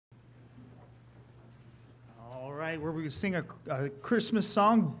tonight where we sing a Christmas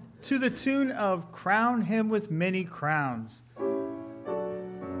song to the tune of Crown Him with Many Crowns.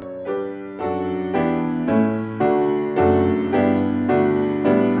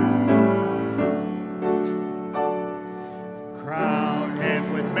 Crown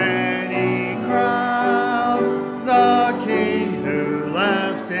him with many crowns, the King who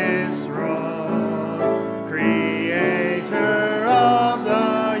left his throne, Creator of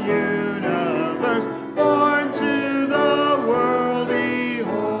the universe, born to the world he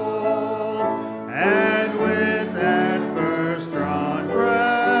holds, and with that first drawn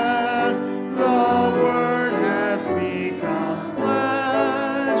breath, the Word has become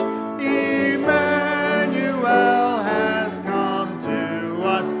flesh. Emmanuel has come to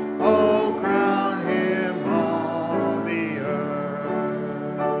us. Oh, crown him all the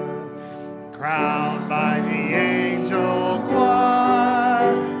earth. Crowned by the angel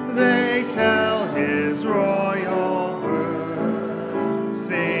choir, they tell his royal birth.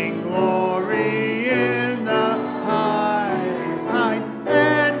 Sing glory in the highest height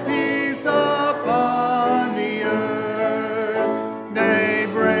and peace upon the earth. They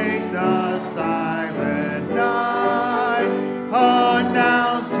break the silent night,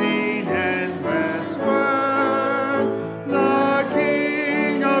 announcing endless worth. The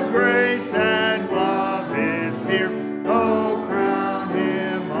King of grace and love is here. Oh, crown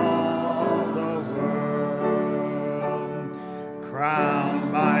him all the world.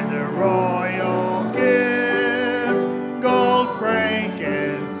 Crowned by the royal gifts, gold,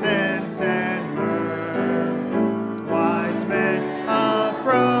 frankincense, and myrrh, wise men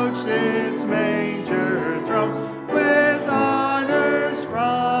approach this manger throne with honors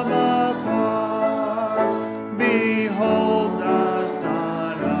from afar. Behold the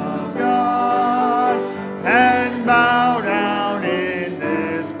Son of God, and bow down in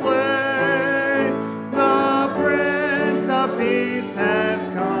this place. The Prince of Peace has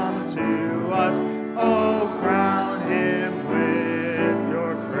come to us. Oh, crown him with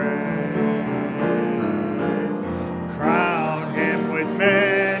your praise. Crown him with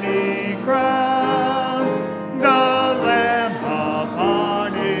many crowns, the Lamb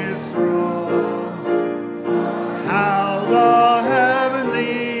upon his throne. How the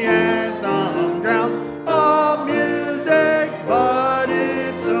heavenly anthem drowns all music but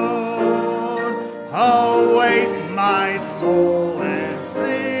its own. Awake, my soul, and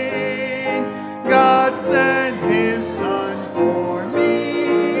sing. God sent his Son for me.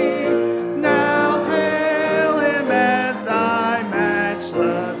 Now hail him as thy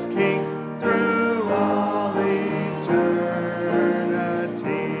matchless King through all eternity.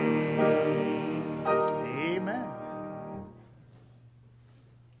 Amen.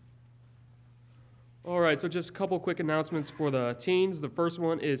 All right, so just a couple quick announcements for the teens. The first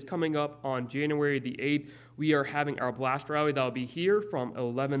one is coming up on January the 8th. We are having our blast rally that will be here from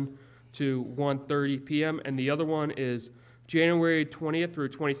 11 to 1:30 p.m. And the other one is January 20th through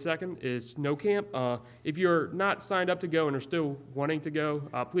 22nd is Snow Camp. If you're not signed up to go and are still wanting to go,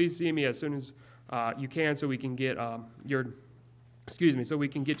 please see me as soon as you can so we can get so we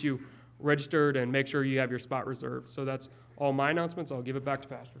can get you registered and make sure you have your spot reserved. So that's all my announcements. I'll give it back to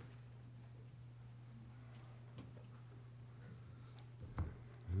Pastor.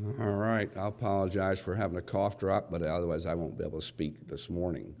 All right, I apologize for having a cough drop, but otherwise I won't be able to speak this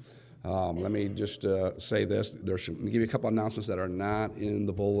morning. Let me just say this. Let me give you a couple announcements that are not in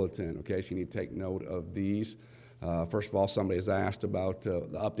the bulletin, okay? So you need to take note of these. First of all, somebody has asked about the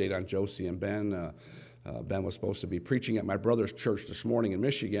update on Josie and Ben. Ben was supposed to be preaching at my brother's church this morning in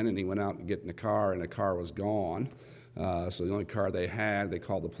Michigan, and he went out and get in the car, and the car was gone. So the only car they had, they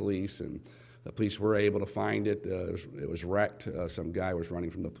called the police, and the police were able to find it. It was wrecked. Some guy was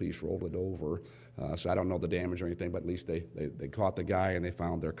running from the police, rolled it over. So I don't know the damage or anything, but at least they caught the guy and they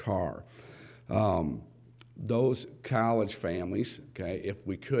found their car. Those college families, okay, if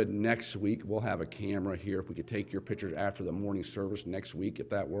we could next week, we'll have a camera here. If we could take your pictures after the morning service next week,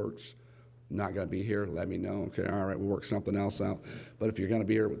 if that works. Not going to be here, let me know. Okay, all right, we'll work something else out. But if you're going to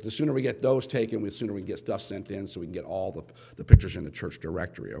be here, the sooner we get those taken, the sooner we can get stuff sent in so we can get all the pictures in the church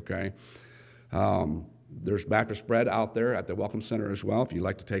directory, okay? There's Baptist bread out there at the Welcome Center as well, if you'd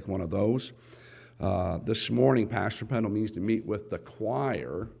like to take one of those. This morning, Pastor Pendle needs to meet with the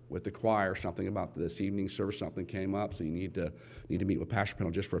choir. Something about this evening service, something came up, so you need to meet with Pastor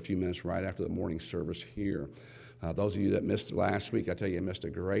Pendle just for a few minutes right after the morning service here. Those of you that missed last week, I tell you, you missed a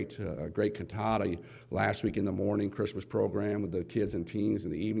great cantata last week in the morning, Christmas program with the kids and teens,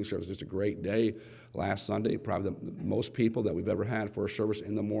 and the evening service. Just a great day last Sunday, probably the most people that we've ever had for a service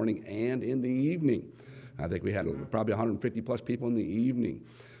in the morning and in the evening. I think we had probably 150 plus people in the evening.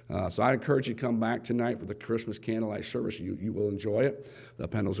 So I encourage you to come back tonight for the Christmas candlelight service. You will enjoy it. The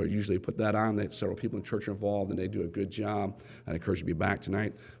Pendles are usually put that on. They several people in church are involved, and they do a good job. I encourage you to be back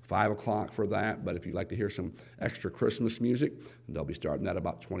tonight, 5 o'clock for that. But if you'd like to hear some extra Christmas music, they'll be starting that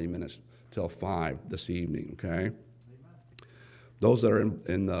about 20 minutes till 5 this evening, okay? Those that are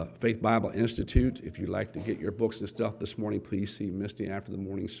in the Faith Bible Institute, if you'd like to get your books and stuff this morning, please see Misty after the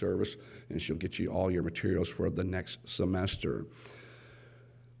morning service, and she'll get you all your materials for the next semester.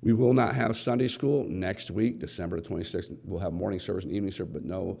 We will not have Sunday school next week, December the 26th. We'll have morning service and evening service, but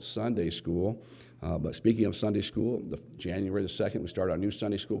no Sunday school. But speaking of Sunday school, January the 2nd, we start our new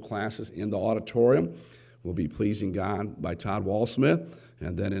Sunday school classes in the auditorium. We'll be Pleasing God by Todd Walsmith.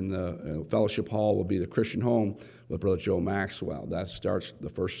 And then in the fellowship hall will be the Christian Home with Brother Joe Maxwell. That starts the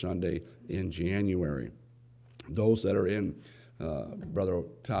first Sunday in January. Those that are in Brother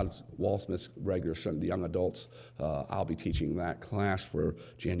Todd Walsmith's regular Sunday young adults, I'll be teaching that class for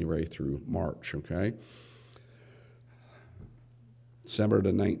January through March, okay? December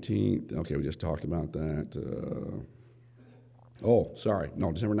the 19th. Okay, we just talked about that.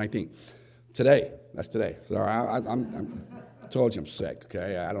 December 19th. Today. That's today. Sorry, I told you I'm sick,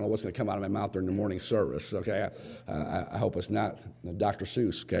 okay? I don't know what's going to come out of my mouth during the morning service, okay? I hope it's not Dr.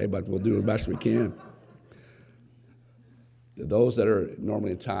 Seuss, okay? But we'll do the best we can. Those that are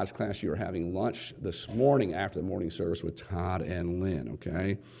normally in Todd's class, you are having lunch this morning after the morning service with Todd and Lynn,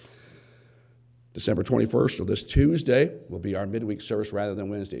 okay? December 21st, so this Tuesday, will be our midweek service rather than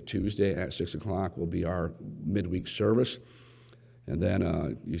Wednesday. Tuesday at 6 o'clock will be our midweek service. And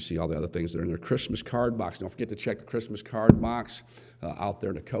then you see all the other things that are in their Christmas card box. Don't forget to check the Christmas card box out there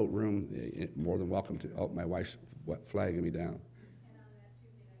in the coat room. More than welcome to. Oh, my wife's flagging me down.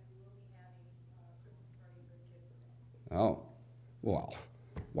 Oh, well,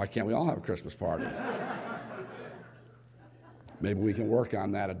 why can't we all have a Christmas party? Maybe we can work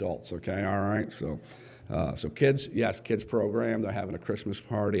on that, adults, okay? All right, so kids, yes, kids program. They're having a Christmas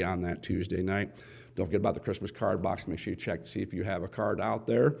party on that Tuesday night. Don't forget about the Christmas card box. Make sure you check to see if you have a card out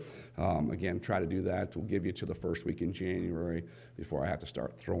there. Again, try to do that. We'll give you to the first week in January before I have to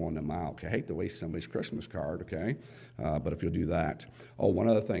start throwing them out. Okay? I hate to waste somebody's Christmas card, okay? But if you'll do that. Oh, one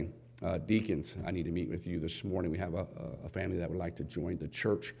other thing. Deacons, I need to meet with you this morning. We have a family that would like to join the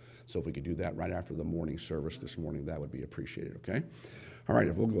church. So if we could do that right after the morning service this morning, that would be appreciated, okay? All right,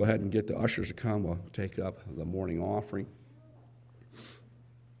 if we'll go ahead and get the ushers to come, we'll take up the morning offering.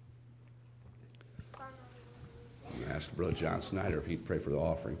 Ask Brother John Snyder if he'd pray for the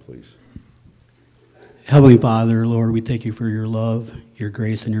offering, please. Heavenly Father, Lord, we thank you for your love, your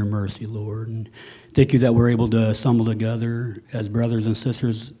grace, and your mercy, Lord. And thank you that we're able to assemble together as brothers and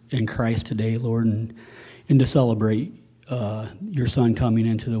sisters in Christ today, Lord, and to celebrate your Son coming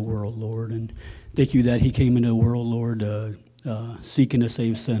into the world, Lord. And thank you that he came into the world, Lord, seeking to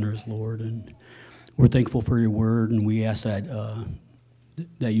save sinners, Lord. And we're thankful for your word, and we ask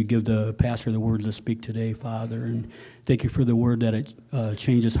that you give the pastor the words to speak today, Father. And thank you for the word that it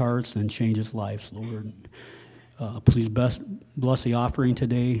changes hearts and changes lives, Lord. Please bless the offering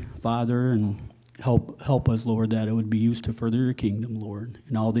today, Father, and help us, Lord, that it would be used to further your kingdom, Lord.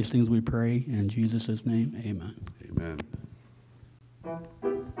 In all these things we pray in Jesus' name, amen. Amen.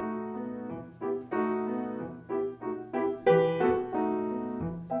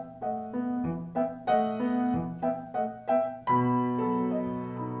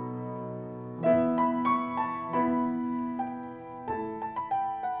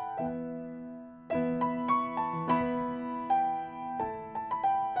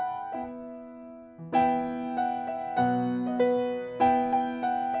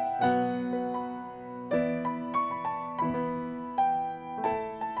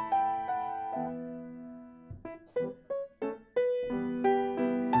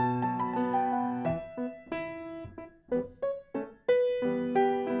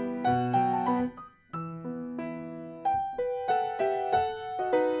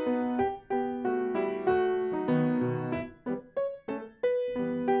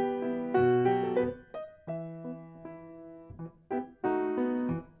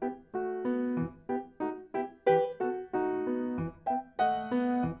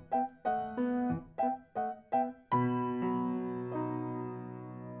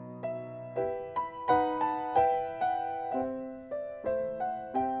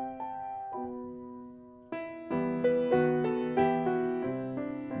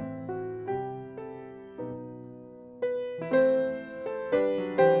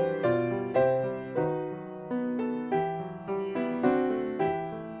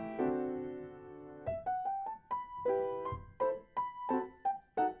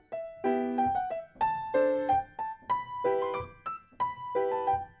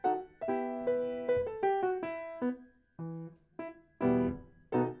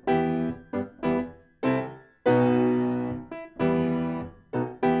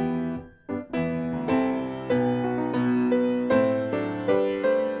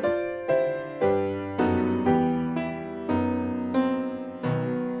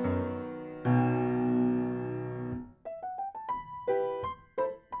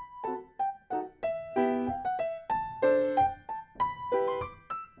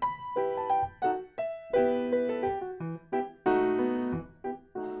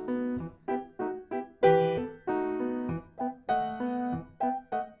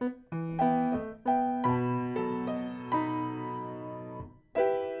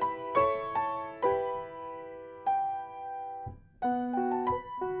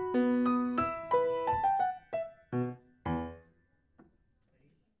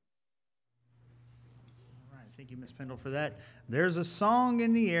 Miss Pendle, for that. There's a song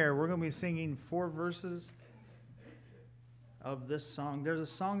in the air. We're going to be singing 4 verses of this song. There's a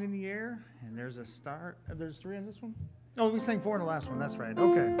song in the air, and there's a star. There's 3 on this one? Oh, we sang 4 in the last one. That's right.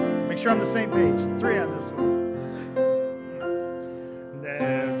 Okay. Make sure I'm on the same page. 3 on this one.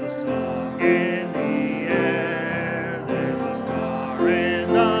 There's a song in the air. There's a star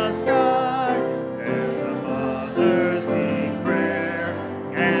in the sky. There's a mother's deep prayer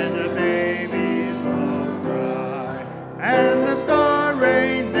and a baby's low cry. And the star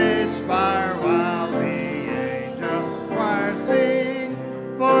rains its fire while the angel choir sing.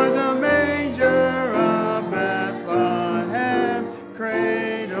 For the manger of Bethlehem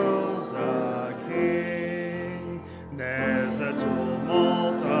cradles a king. There's a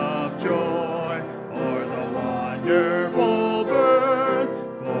tumult of joy o'er the wonderful birth,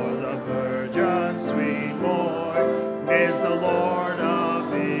 for the virgin's sweet boy is the Lord of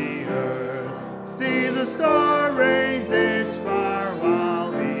the earth. See, the star rains its fire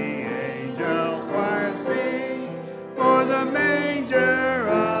while the angel choir sings. For the manger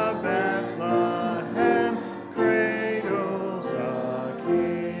of Bethlehem cradles a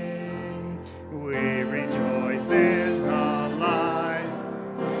king. We rejoice in the light.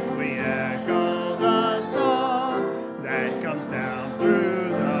 We echo the song that comes down through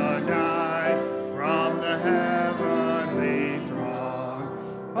the night from the heavenly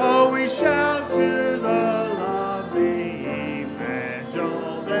throng. Oh, we shout to the lovely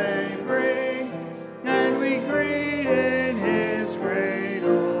evangel they bring, and we greet in his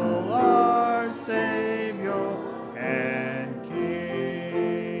cradle our Savior and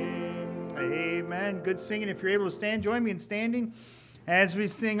King. Amen. Good singing. If you're able to stand, join me in standing as we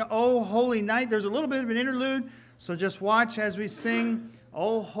sing "O Holy Night." There's a little bit of an interlude, so just watch as we sing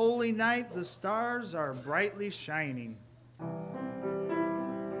 "O Holy Night, the stars are brightly shining."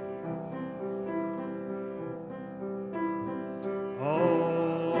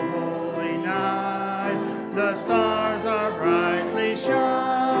 Oh, holy night, the stars are brightly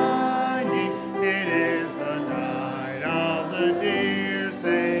shining. It is the night of the dear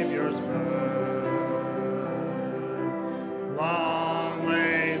Savior's birth. Long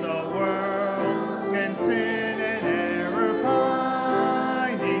lay the world in sin and error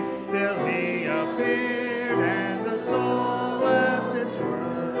pining, till he appeared and the soul left its worth.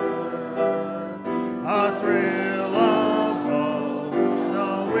 A thrill of hope,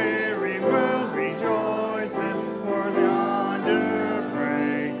 the weary world rejoices, for yonder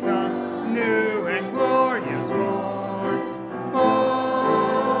breaks a new and glorious morn.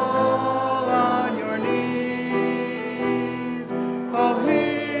 Fall on your knees, oh,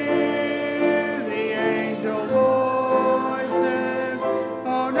 hear the angel voices,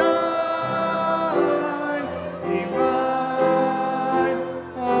 oh, night divine,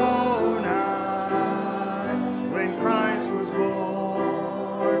 oh, night when Christ was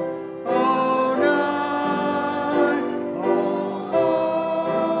born, oh, night, oh,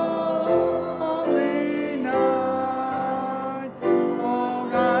 holy night, oh,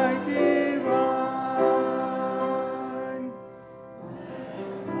 night divine.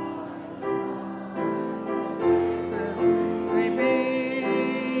 They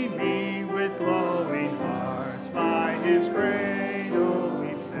beaming with glowing hearts, by his cradle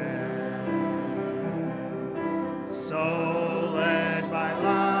we stand. So led by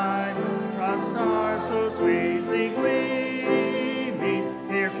light, a star so sweetly gleaming,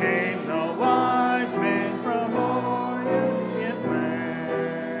 here came the wise men from Orient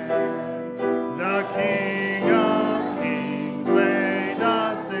land. The King of Kings lay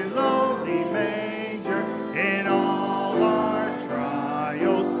thus in lowly manger, in all our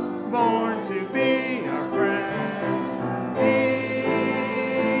trials, born to be our friend. He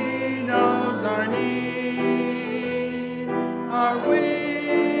knows our need, our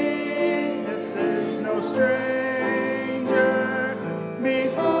weakness is no stranger.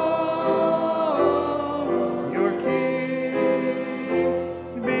 Behold your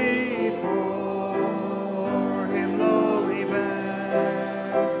King, before him lowly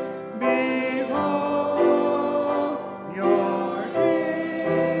bend. Behold your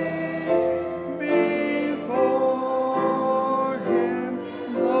King, before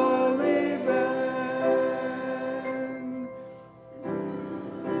him lowly bend.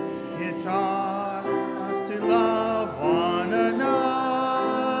 He taught us to love one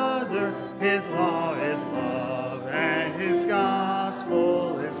another. His law is love, and his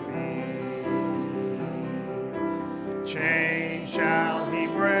gospel is peace. Chains shall he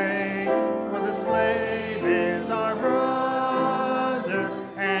break, for the slave is our brother,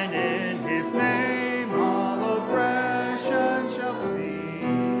 and in his name all oppression shall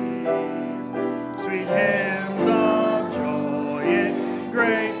cease. Sweet hymns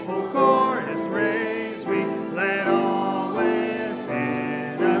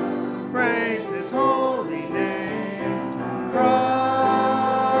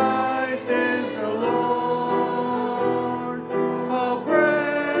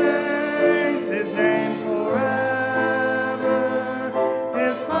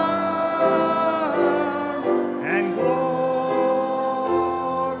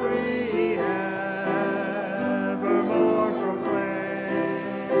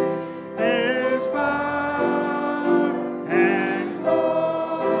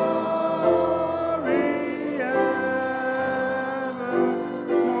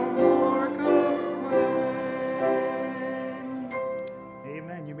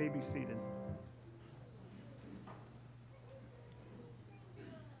And you may be seated.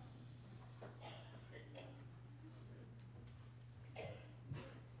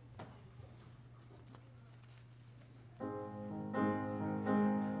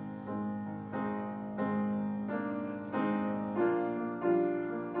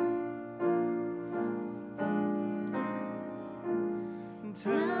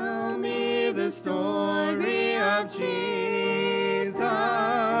 Tell me the story of Jesus.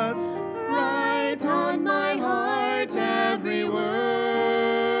 Write on my heart every word.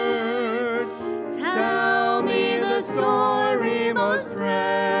 Tell me the story most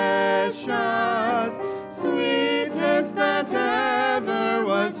precious, sweetest that ever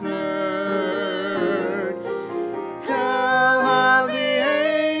was heard. Tell how the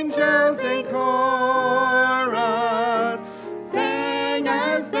angels in chorus sang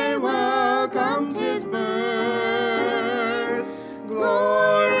as they welcomed his birth.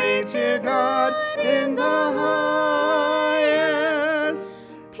 Glory to God in the highest,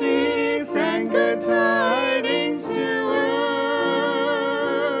 peace and good tidings to earth.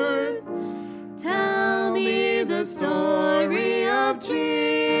 Tell me the story of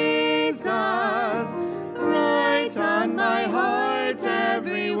Jesus. Write on my heart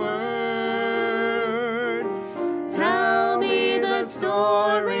every word. Tell me the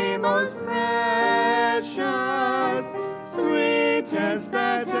story most precious, sweetest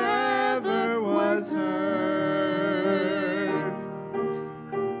that ever was heard.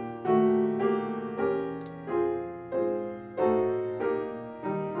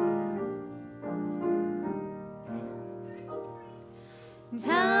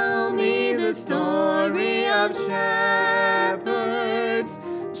 Tell me the story of shepherds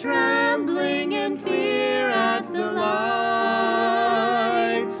trembling in fear at the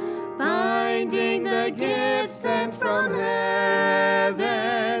light, finding the gift sent from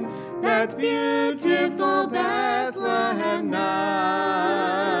heaven, that beautiful Bethlehem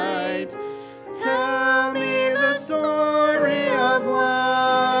night. Tell me the story of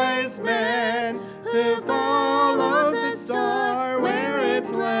wise men who followed the star where it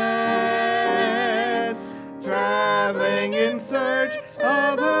led, traveling in search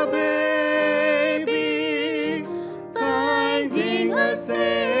of a baby, finding the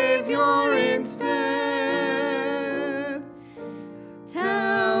Savior instead.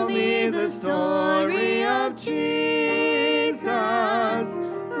 Tell me the story of Jesus.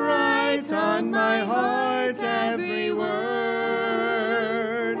 Write on my heart every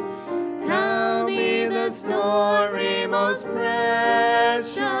word. Tell me the story most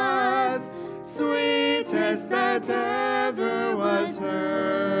precious, sweetest that ever was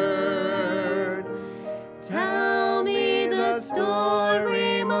heard. Tell me the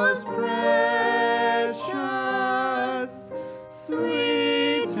story most precious,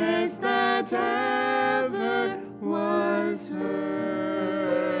 sweetest that ever was heard.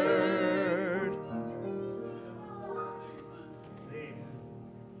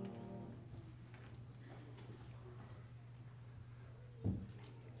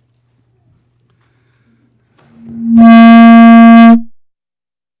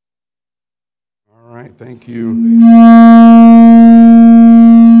 All right, thank you.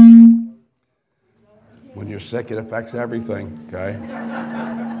 When you're sick, it affects everything, okay?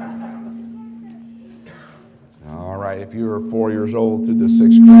 All right, if you were 4 years old through the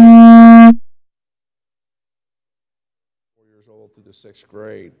 6th grade, 4 years old through the 6th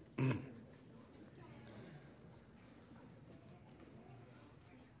grade,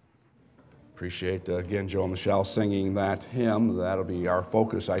 appreciate, again, Joe and Michelle singing that hymn. That'll be our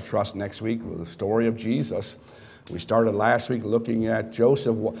focus, I trust, next week with the story of Jesus. We started last week looking at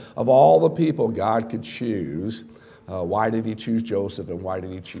Joseph. Of all the people God could choose, why did he choose Joseph and why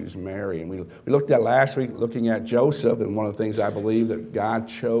did he choose Mary? And we looked at last week looking at Joseph, and one of the things I believe that God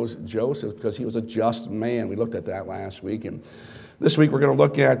chose Joseph because he was a just man. We looked at that last week. And this week we're going to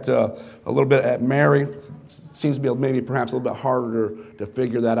look at a little bit at Mary. It seems to be maybe perhaps a little bit harder to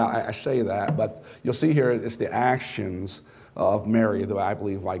figure that out. I say that, but you'll see here it's the actions of Mary that I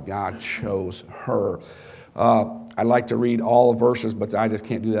believe why God chose her. I'd like to read all the verses, but I just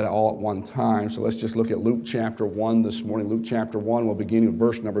can't do that all at one time. So let's just look at Luke chapter 1 this morning. Luke chapter 1, we'll begin with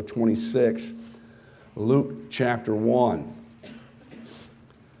verse number 26. Luke chapter 1.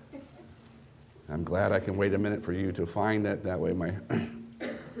 I'm glad I can wait a minute for you to find it. That way my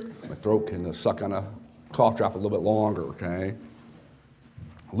throat can suck on a cough drop a little bit longer, okay?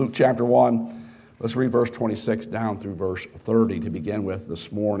 Luke chapter 1, let's read verse 26 down through verse 30 to begin with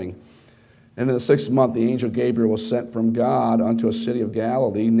this morning. And in the 6th month, the angel Gabriel was sent from God unto a city of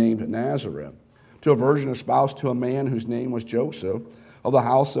Galilee named Nazareth, to a virgin espoused to a man whose name was Joseph, of the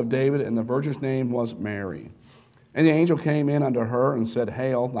house of David, and the virgin's name was Mary. And the angel came in unto her and said,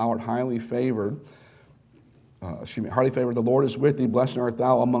 Hail, thou art highly favored. The Lord is with thee, blessed art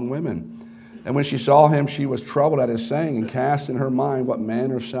thou among women. And when she saw him, she was troubled at his saying, and cast in her mind what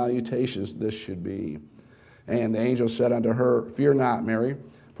manner of salutations this should be. And the angel said unto her, Fear not, Mary,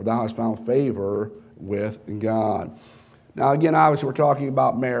 for thou hast found favor with God. Now, again, obviously, we're talking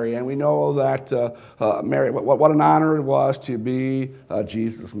about Mary, and we know that Mary, what an honor it was to be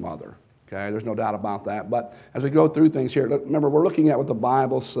Jesus' mother. Okay, there's no doubt about that. But as we go through things here, remember, we're looking at what the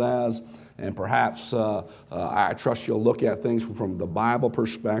Bible says, and perhaps I trust you'll look at things from the Bible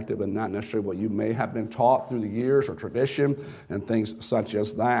perspective and not necessarily what you may have been taught through the years or tradition and things such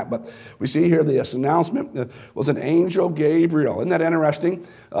as that. But we see here this announcement was an angel Gabriel. Isn't that interesting?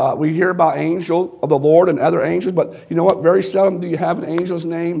 We hear about angel of the Lord and other angels, but you know what? Very seldom do you have an angel's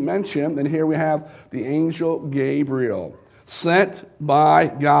name mentioned, and here we have the angel Gabriel. Sent by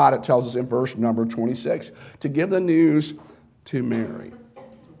God, it tells us in verse number 26, to give the news to Mary.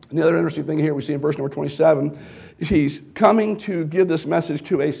 And the other interesting thing here we see in verse number 27, he's coming to give this message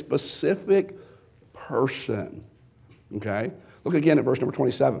to a specific person. Okay? Look again at verse number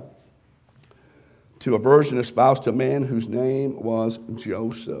 27. To a virgin espoused to a man whose name was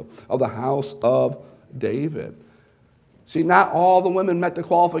Joseph, of the house of David. See, not all the women met the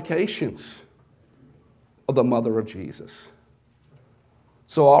qualifications of the mother of Jesus.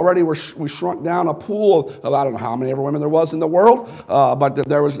 So already we shrunk down a pool of, I don't know how many ever women there was in the world, but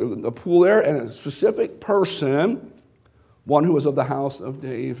there was a pool there and a specific person, one who was of the house of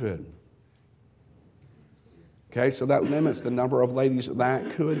David. Okay, so that limits the number of ladies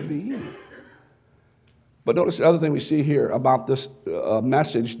that could be. But notice the other thing we see here about this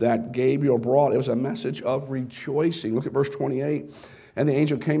message that Gabriel brought. It was a message of rejoicing. Look at verse 28. And the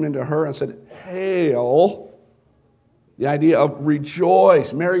angel came into her and said, Hail. The idea of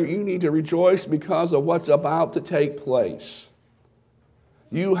rejoice. Mary, you need to rejoice because of what's about to take place.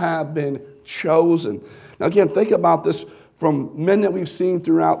 You have been chosen. Now again, think about this from men that we've seen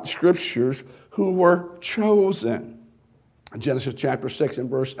throughout the scriptures who were chosen. In Genesis chapter 6 and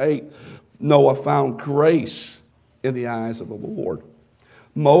verse 8, Noah found grace in the eyes of the Lord.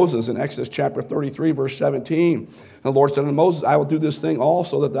 Moses in Exodus chapter 33 verse 17, the Lord said unto Moses, I will do this thing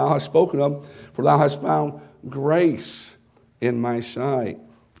also that thou hast spoken of, for thou hast found grace in my sight.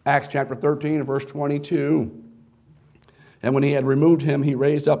 Acts chapter 13 and verse 22. And when he had removed him, he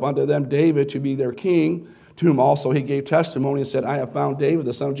raised up unto them David to be their king, to whom also he gave testimony and said, I have found David,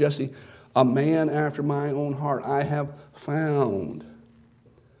 the son of Jesse, a man after my own heart. I have found.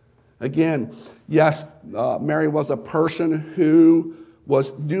 Again, yes, Mary was a person who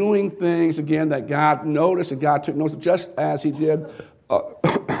was doing things, again, that God noticed and God took notice of, just as he did,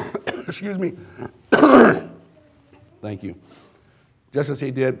 excuse me, thank you. Just as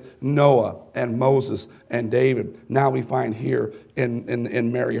he did Noah and Moses and David, now we find here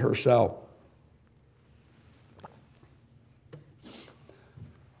in Mary herself.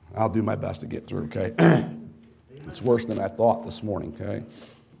 I'll do my best to get through, okay? It's worse than I thought this morning, okay?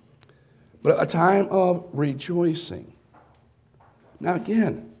 But a time of rejoicing. Now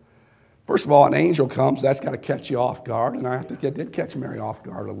again, first of all, an angel comes, that's got to catch you off guard, and I think it did catch Mary off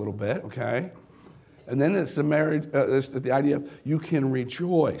guard a little bit, okay? And then it's the idea of you can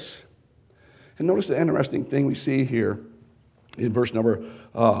rejoice. And notice the interesting thing we see here in verse number,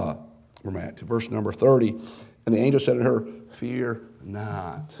 verse number 30. And the angel said to her, Fear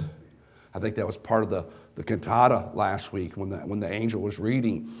not. I think that was part of the cantata last week when the angel was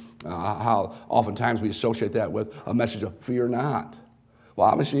reading, how oftentimes we associate that with a message of fear not. Well,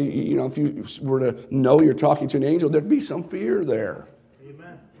 obviously, you know, if you were to know you're talking to an angel, there'd be some fear there.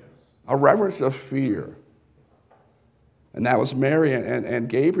 Amen. A reverence of fear. And that was Mary, and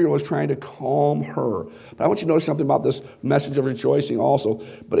Gabriel was trying to calm her. But I want you to notice something about this message of rejoicing also.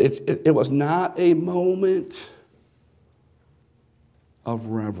 But it was not a moment of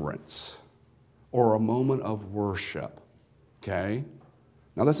reverence or a moment of worship. Okay?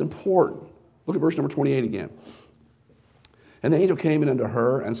 Now that's important. Look at verse number 28 again. And the angel came in unto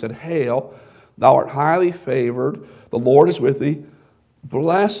her and said, Hail, thou art highly favored, the Lord is with thee.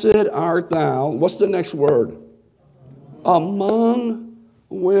 Blessed art thou. What's the next word? Among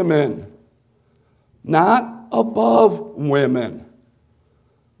women. Not above women,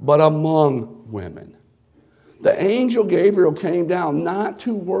 but among women. The angel Gabriel came down not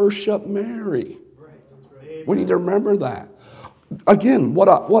to worship Mary. We need to remember that. Again, what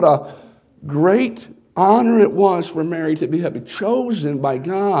a great honor it was for Mary to be chosen by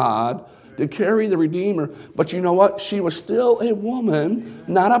God to carry the Redeemer. But you know what? She was still a woman,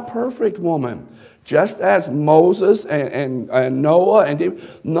 not a perfect woman. Just as Moses and Noah and David,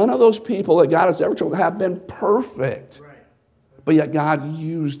 none of those people that God has ever chosen have been perfect. But yet God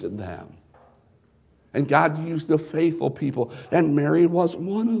used them. And God used the faithful people. And Mary was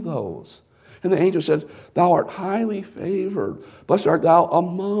one of those. And the angel says, thou art highly favored. Blessed art thou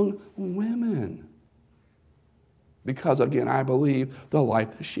among women. Because, again, I believe the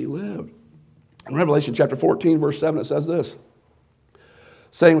life that she lived. In Revelation chapter 14, verse 7, it says this,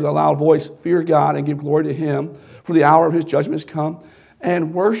 saying with a loud voice, fear God and give glory to him, for the hour of his judgment is come,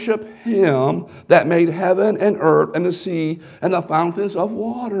 and worship him that made heaven and earth and the sea and the fountains of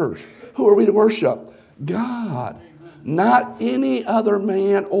waters. Who are we to worship? God. Not any other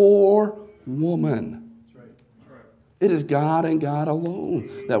man or woman. It is God and God alone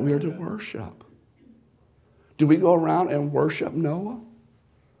that we are to worship. Do we go around and worship Noah?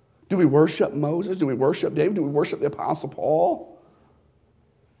 Do we worship Moses? Do we worship David? Do we worship the Apostle Paul?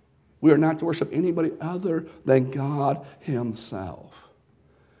 We are not to worship anybody other than God himself.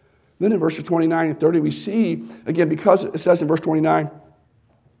 Then in verses 29 and 30 we see, again, because it says in verse 29,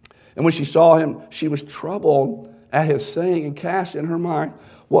 and when she saw him, she was troubled at his saying and cast in her mind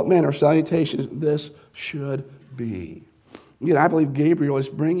what manner of salutation this should be. Again, I believe Gabriel is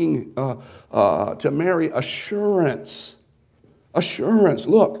bringing to Mary assurance. Assurance.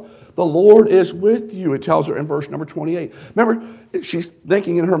 Look, the Lord is with you, it tells her in verse number 28. Remember, she's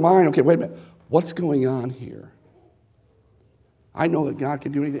thinking in her mind, okay, wait a minute, what's going on here? I know that God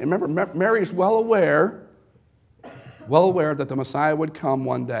can do anything. And remember, Mary is well aware that the Messiah would come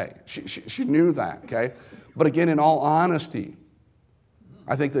one day. She knew that, okay? But again, in all honesty,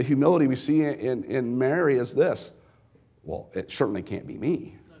 I think the humility we see in Mary is this. Well, it certainly can't be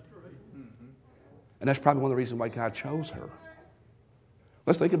me. And that's probably one of the reasons why God chose her.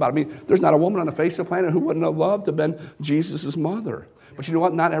 Let's think about it. I mean, there's not a woman on the face of the planet who wouldn't have loved to have been Jesus' mother. But you know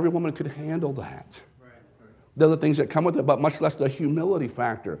what? Not every woman could handle that. The other things that come with it, but much less the humility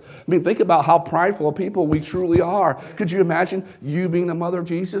factor. I mean, think about how prideful of people we truly are. Could you imagine you being the mother of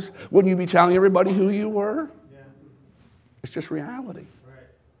Jesus? Wouldn't you be telling everybody who you were? Yeah. It's just reality. Right.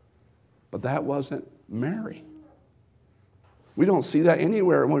 But that wasn't Mary. We don't see that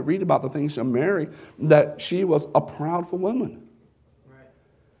anywhere when we read about the things of Mary, that she was a proudful woman.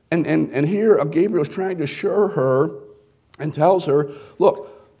 Right. And here Gabriel is trying to assure her and tells her,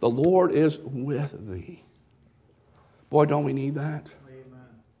 look, the Lord is with thee. Boy, don't we need that? Amen.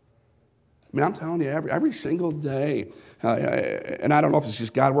 I mean, I'm telling you, every single day, and I don't know if it's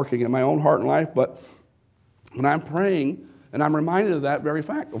just God working in my own heart and life, but when I'm praying, and I'm reminded of that very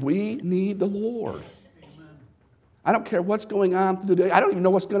fact, we need the Lord. Amen. I don't care what's going on through the day. I don't even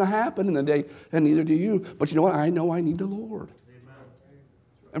know what's going to happen in the day, and neither do you. But you know what? I know I need the Lord. Amen.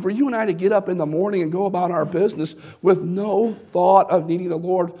 And for you and I to get up in the morning and go about our business with no thought of needing the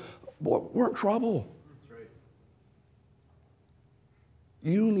Lord, boy, we're in trouble.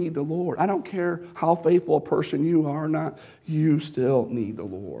 You need the Lord. I don't care how faithful a person you are or not, you still need the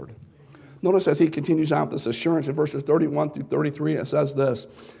Lord. Notice as he continues on with this assurance in verses 31 through 33, it says this,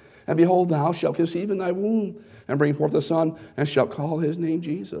 and behold, thou shalt conceive in thy womb, and bring forth a son, and shalt call his name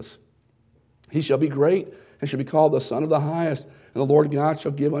Jesus. He shall be great, and shall be called the Son of the Highest, and the Lord God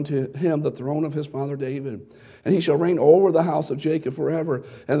shall give unto him the throne of his father David. And he shall reign over the house of Jacob forever,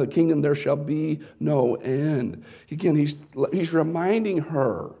 and the kingdom there shall be no end. Again, he's reminding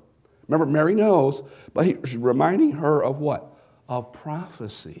her. Remember, Mary knows, but he's reminding her of what? Of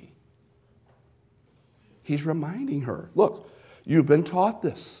prophecy. He's reminding her, look, you've been taught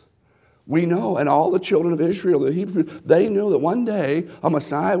this. We know, and all the children of Israel, the Hebrew, they knew that one day a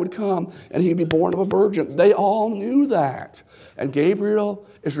Messiah would come and he'd be born of a virgin. They all knew that. And Gabriel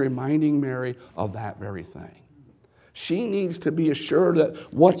is reminding Mary of that very thing. She needs to be assured that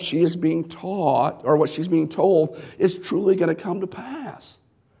what she is being taught or what she's being told is truly going to come to pass.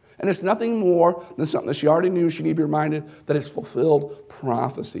 And it's nothing more than something that she already knew. She needs to be reminded that it's fulfilled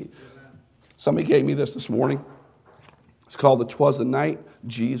prophecy. Somebody gave me this morning. It's called the 'Twas the Night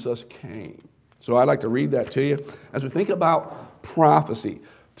Jesus Came. So I'd like to read that to you. As we think about prophecy,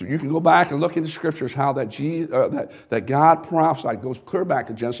 you can go back and look into scriptures how that God prophesied. It goes clear back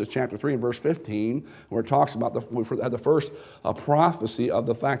to Genesis chapter 3 and verse 15, where it talks about the first prophecy of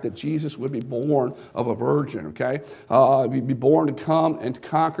the fact that Jesus would be born of a virgin, okay? He'd be born to come and to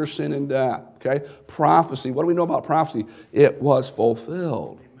conquer sin and death, okay? Prophecy. What do we know about prophecy? It was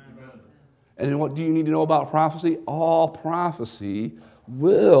fulfilled. Amen. And what do you need to know about prophecy? All prophecy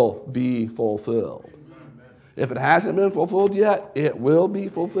will be fulfilled. If it hasn't been fulfilled yet, it will be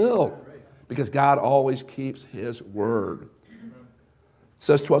fulfilled. Because God always keeps his word. It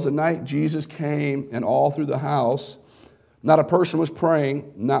says, 'twas a night Jesus came, and all through the house, not a person was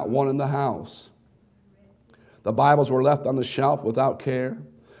praying, not one in the house. The Bibles were left on the shelf without care,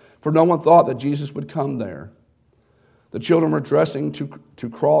 for no one thought that Jesus would come there. The children were dressing to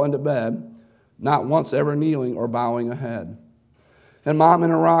crawl into bed, not once ever kneeling or bowing a head. And Mom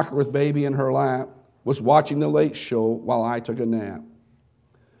in a rocker with baby in her lap was watching the late show while I took a nap.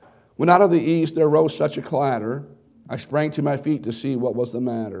 When out of the east there rose such a clatter, I sprang to my feet to see what was the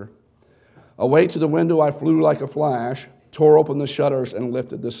matter. Away to the window I flew like a flash, tore open the shutters and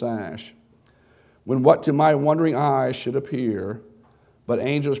lifted the sash. When what to my wondering eyes should appear, but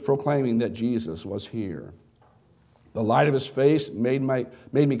angels proclaiming that Jesus was here. The light of his face made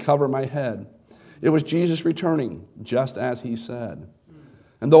me cover my head. It was Jesus returning, just as he said.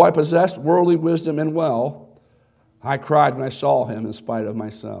 And though I possessed worldly wisdom and wealth, I cried when I saw him in spite of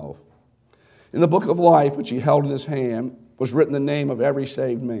myself. In the book of life, which he held in his hand, was written the name of every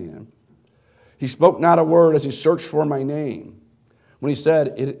saved man. He spoke not a word as he searched for my name. When he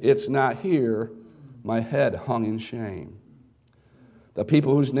said, "It's not here," my head hung in shame. The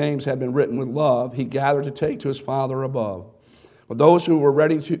people whose names had been written with love, he gathered to take to his Father above. But those who were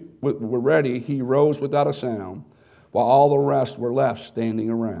ready, he rose without a sound, while all the rest were left standing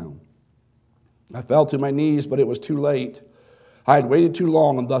around. I fell to my knees, but it was too late. I had waited too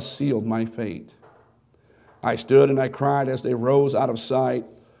long and thus sealed my fate. I stood and I cried as they rose out of sight,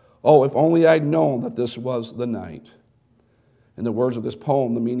 "Oh, if only I'd known that this was the night." In the words of this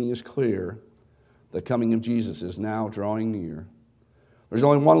poem, the meaning is clear. The coming of Jesus is now drawing near. There's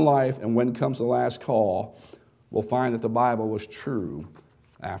only one life, and when comes the last call, we'll find that the Bible was true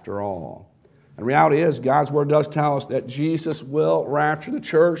after all. And the reality is, God's Word does tell us that Jesus will rapture the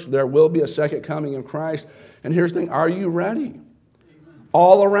church. There will be a second coming of Christ. And here's the thing, are you ready?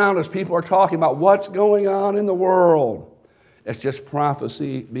 All around us, people are talking about what's going on in the world. It's just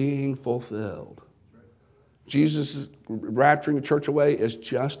prophecy being fulfilled. Jesus' rapturing the church away is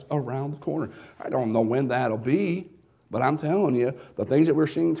just around the corner. I don't know when that'll be, but I'm telling you, the things that we're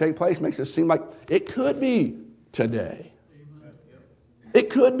seeing take place makes it seem like it could be today. It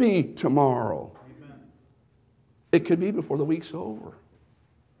could be tomorrow. It could be before the week's over.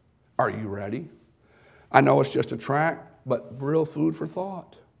 Are you ready? I know it's just a track, but real food for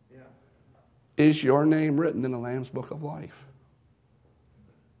thought. Is your name written in the Lamb's Book of Life?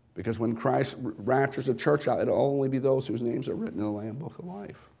 Because when Christ raptures the church out, it'll only be those whose names are written in the Lamb's Book of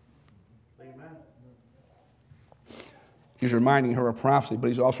Life. Amen. He's reminding her of prophecy, but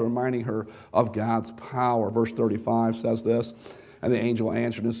he's also reminding her of God's power. Verse 35 says this, "And the angel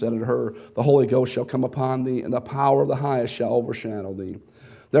answered and said unto her, The Holy Ghost shall come upon thee, and the power of the highest shall overshadow thee.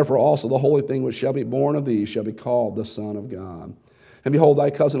 Therefore also the holy thing which shall be born of thee shall be called the Son of God. And behold,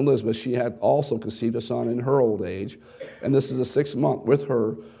 thy cousin Elizabeth, she hath also conceived a son in her old age, and this is the 6th month with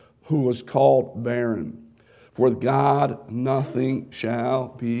her, who was called barren. For with God nothing shall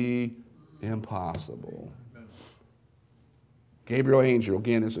be impossible." Gabriel angel,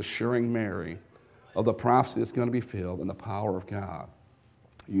 again, is assuring Mary of the prophecy that's going to be filled in the power of God.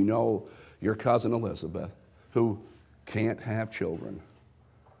 You know your cousin Elizabeth, who can't have children.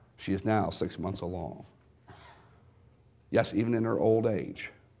 She is now 6 months along. Yes, even in her old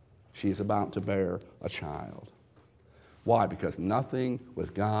age, she is about to bear a child. Why? Because nothing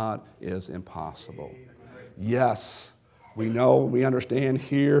with God is impossible. Yes, we know, we understand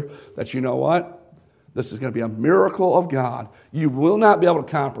here that you know what? This is going to be a miracle of God. You will not be able to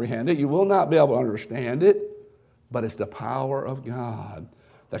comprehend it. You will not be able to understand it. But it's the power of God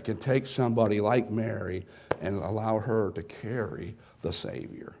that can take somebody like Mary and allow her to carry the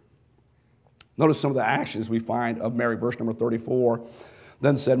Savior. Notice some of the actions we find of Mary. Verse number 34.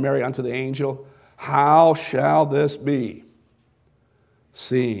 Then said Mary unto the angel, How shall this be,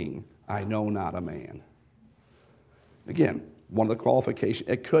 seeing I know not a man? Again, one of the qualifications,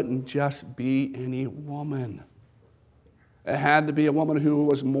 it couldn't just be any woman. It had to be a woman who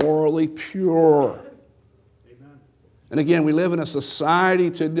was morally pure. Amen. And again, we live in a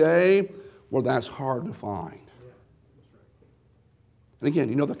society today where that's hard to find. And again,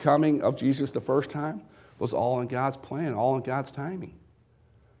 you know, the coming of Jesus the first time was all in God's plan, all in God's timing.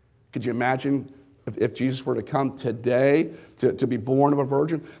 Could you imagine if Jesus were to come today to be born of a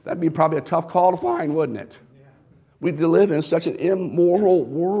virgin? That'd be probably a tough call to find, wouldn't it? We live in such an immoral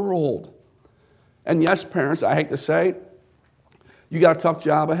world. And yes, parents, I hate to say, you got a tough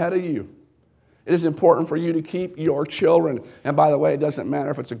job ahead of you. It is important for you to keep your children. And by the way, it doesn't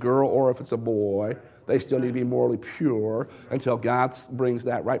matter if it's a girl or if it's a boy. They still need to be morally pure until God brings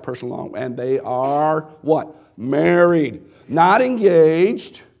that right person along. And they are what? Married. Not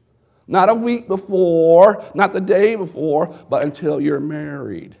engaged. Not a week before. Not the day before. But until you're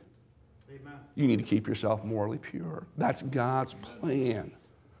married. You need to keep yourself morally pure. That's God's plan.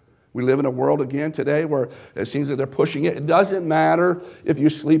 We live in a world again today where it seems that they're pushing it. It doesn't matter if you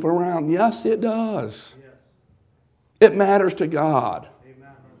sleep around. Yes, it does. Yes. It matters to God.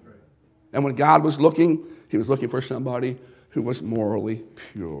 Amen. And when God was looking, he was looking for somebody who was morally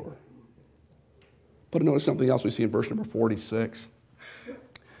pure. But notice something else we see in verse number 46.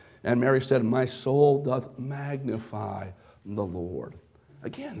 And Mary said, my soul doth magnify the Lord.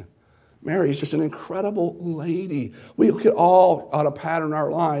 Again, Mary is just an incredible lady. We could all ought to pattern our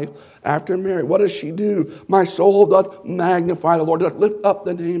life after Mary. What does she do? My soul doth magnify the Lord, doth lift up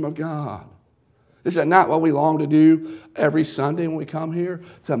the name of God. Is that not what we long to do every Sunday when we come here?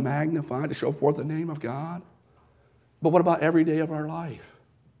 To magnify, to show forth the name of God? But what about every day of our life?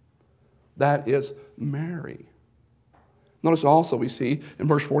 That is Mary. Notice also we see in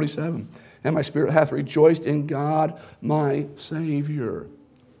verse 47, and my spirit hath rejoiced in God my Savior.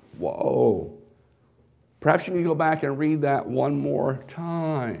 Whoa. Perhaps you need to go back and read that one more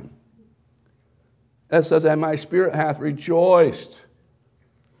time. It says, and my spirit hath rejoiced.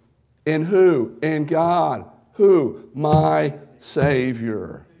 In who? In God. Who? My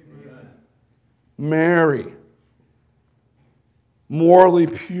Savior. Amen. Mary. Morally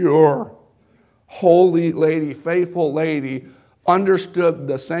pure. Holy lady. Faithful lady. Understood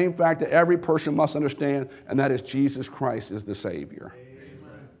the same fact that every person must understand, and that is Jesus Christ is the Savior. Amen.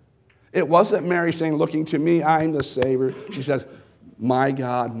 It wasn't Mary saying, looking to me, I'm the Savior. She says, my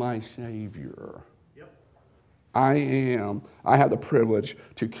God, my Savior. Yep. I have the privilege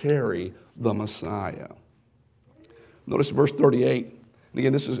to carry the Messiah. Notice verse 38. And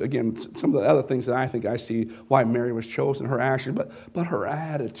again, this is, some of the other things that I think I see why Mary was chosen, her action, but her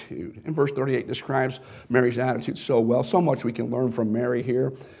attitude. And verse 38 describes Mary's attitude so well. So much we can learn from Mary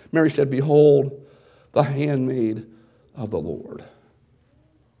here. Mary said, behold, the handmaid of the Lord.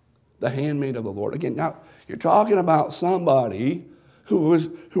 The handmaid of the Lord. Again, now, you're talking about somebody who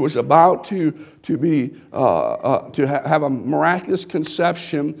was about to have a miraculous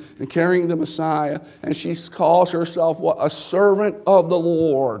conception and carrying the Messiah, and she calls herself what? A servant of the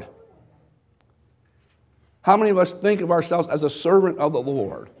Lord. How many of us think of ourselves as a servant of the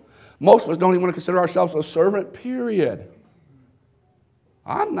Lord? Most of us don't even want to consider ourselves a servant, period.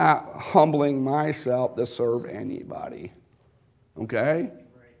 I'm not humbling myself to serve anybody. Okay?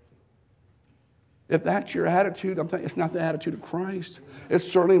 If that's your attitude, I'm telling you, it's not the attitude of Christ. It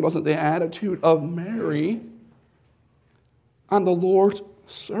certainly wasn't the attitude of Mary. I'm the Lord's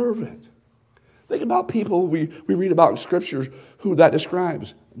servant. Think about people we read about in Scriptures who that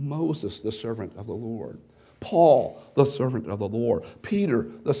describes. Moses, the servant of the Lord. Paul, the servant of the Lord. Peter,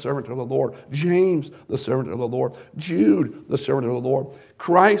 the servant of the Lord. James, the servant of the Lord. Jude, the servant of the Lord.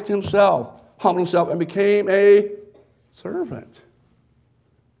 Christ himself humbled himself and became a servant.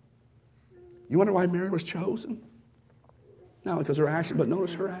 You wonder why Mary was chosen? Not because of her action, but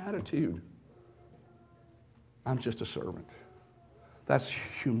notice her attitude. I'm just a servant. That's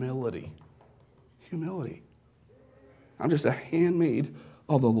humility. Humility. I'm just a handmaid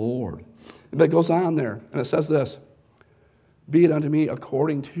of the Lord. And it goes on there, and it says this, be it unto me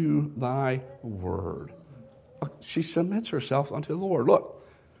according to thy word. She submits herself unto the Lord. Look,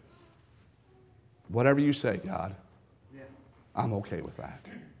 whatever you say, God, I'm okay with that.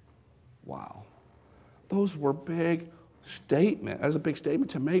 Wow. Those were big statements. That's a big statement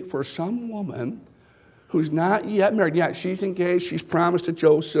to make for some woman who's not yet married. Yeah, she's engaged. She's promised to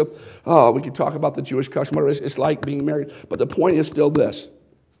Joseph. Oh, we could talk about the Jewish custom. It's like being married. But the point is still this.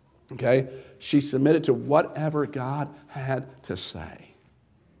 Okay? She submitted to whatever God had to say.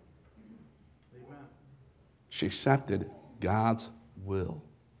 Amen. She accepted God's will.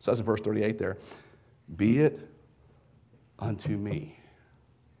 It says in verse 38 there, be it unto me.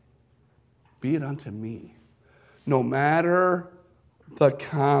 Be it unto me. No matter the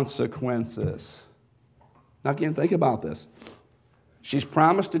consequences. Now again, think about this. She's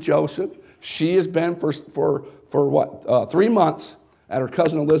promised to Joseph. She has been for 3 months at her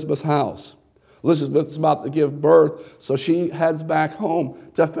cousin Elizabeth's house. Elizabeth's about to give birth, so she heads back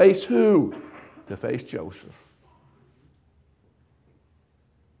home to face who? To face Joseph.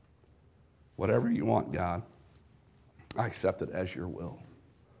 Whatever you want, God, I accept it as your will.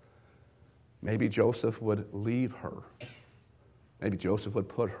 Maybe Joseph would leave her. Maybe Joseph would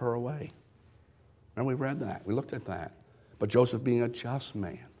put her away. And we read that. We looked at that. But Joseph, being a just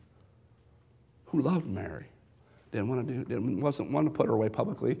man who loved Mary, wasn't wanting to put her away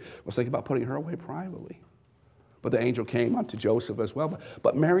publicly, was thinking about putting her away privately. But the angel came unto Joseph as well.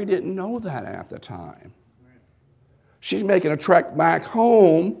 But Mary didn't know that at the time. She's making a trek back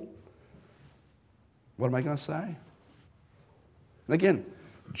home. What am I going to say? And again,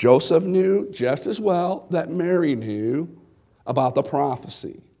 Joseph knew just as well that Mary knew about the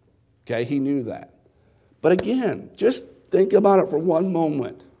prophecy. Okay, he knew that. But again, just think about it for one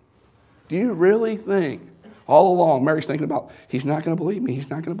moment. Do you really think, all along, Mary's thinking about, he's not going to believe me, he's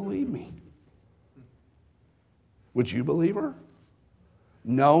not going to believe me. Would you believe her?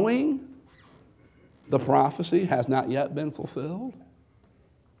 Knowing the prophecy has not yet been fulfilled?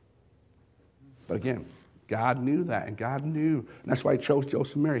 But again, God knew that, and God knew. And that's why he chose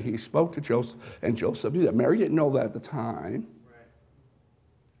Joseph and Mary. He spoke to Joseph, and Joseph knew that. Mary didn't know that at the time.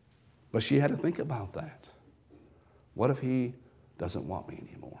 But she had to think about that. What if he doesn't want me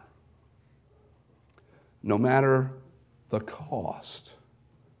anymore? No matter the cost.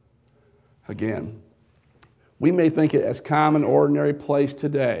 Again, we may think it as common, ordinary place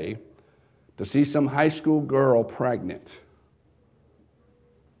today to see some high school girl pregnant,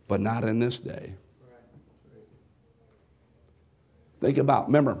 but not in this day. Think about,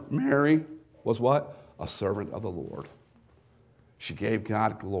 remember, Mary was what? A servant of the Lord. She gave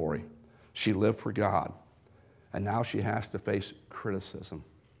God glory. She lived for God. And now she has to face criticism.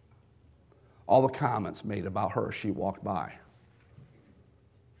 All the comments made about her, she walked by.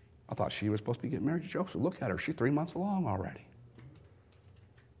 I thought she was supposed to be getting married to Joseph. Look at her. She's 3 months along already.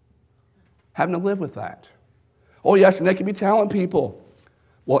 Having to live with that. Oh, yes, and they can be telling people,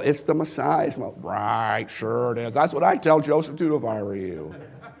 well, it's the Messiah. Well, right, sure it is. That's what I'd tell Joseph too if I were you.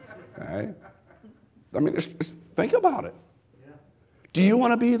 Okay? I mean, just think about it. Do you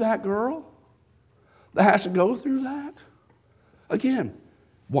want to be that girl that has to go through that? Again,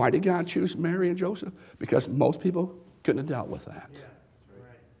 why did God choose Mary and Joseph? Because most people couldn't have dealt with that.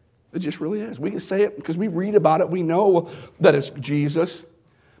 It just really is. We can say it because we read about it. We know that it's Jesus.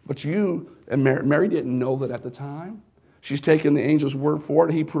 But you and Mary didn't know that at the time. She's taken the angel's word for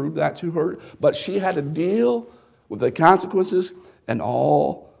it. He proved that to her. But she had to deal with the consequences and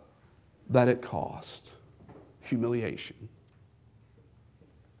all that it cost. Humiliation.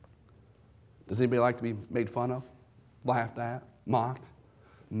 Does anybody like to be made fun of, laughed at, mocked?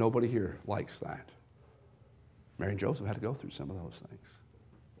 Nobody here likes that. Mary and Joseph had to go through some of those things.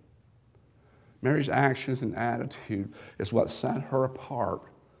 Mary's actions and attitude is what set her apart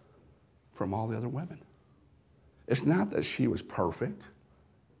from all the other women. It's not that she was perfect.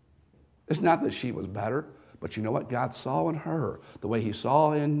 It's not that she was better. But you know what? God saw in her, the way he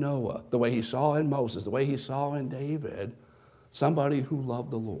saw in Noah, the way he saw in Moses, the way he saw in David, somebody who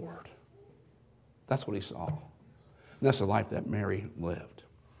loved the Lord. That's what he saw. And that's the life that Mary lived.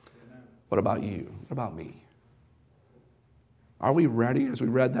 What about you? What about me? Are we ready? As we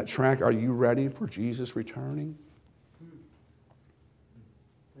read that track, are you ready for Jesus returning?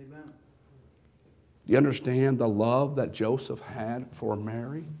 Amen. Do you understand the love that Joseph had for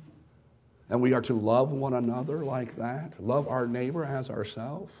Mary? And we are to love one another like that. Love our neighbor as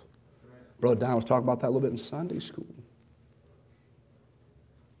ourselves. Brother Don was talking about that a little bit in Sunday school.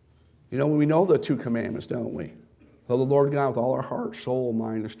 You know, we know the 2 commandments, don't we? Love the Lord God with all our heart, soul,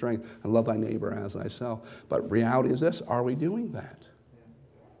 mind, and strength, and love thy neighbor as thyself. But reality is this, are we doing that?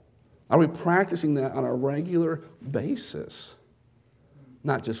 Are we practicing that on a regular basis?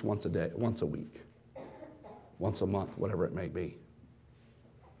 Not just once a day, once a week, once a month, whatever it may be.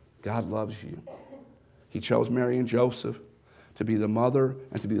 God loves you. He chose Mary and Joseph to be the mother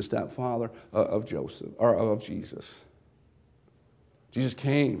and to be the stepfather of Joseph, or of Jesus. Jesus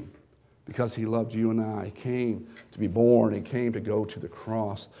came because he loved you and I. He came to be born. He came to go to the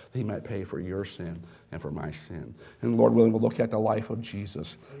cross that he might pay for your sin and for my sin. And Lord willing, we'll look at the life of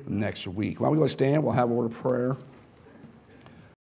Jesus next week. While we go stand, we'll have a word of prayer.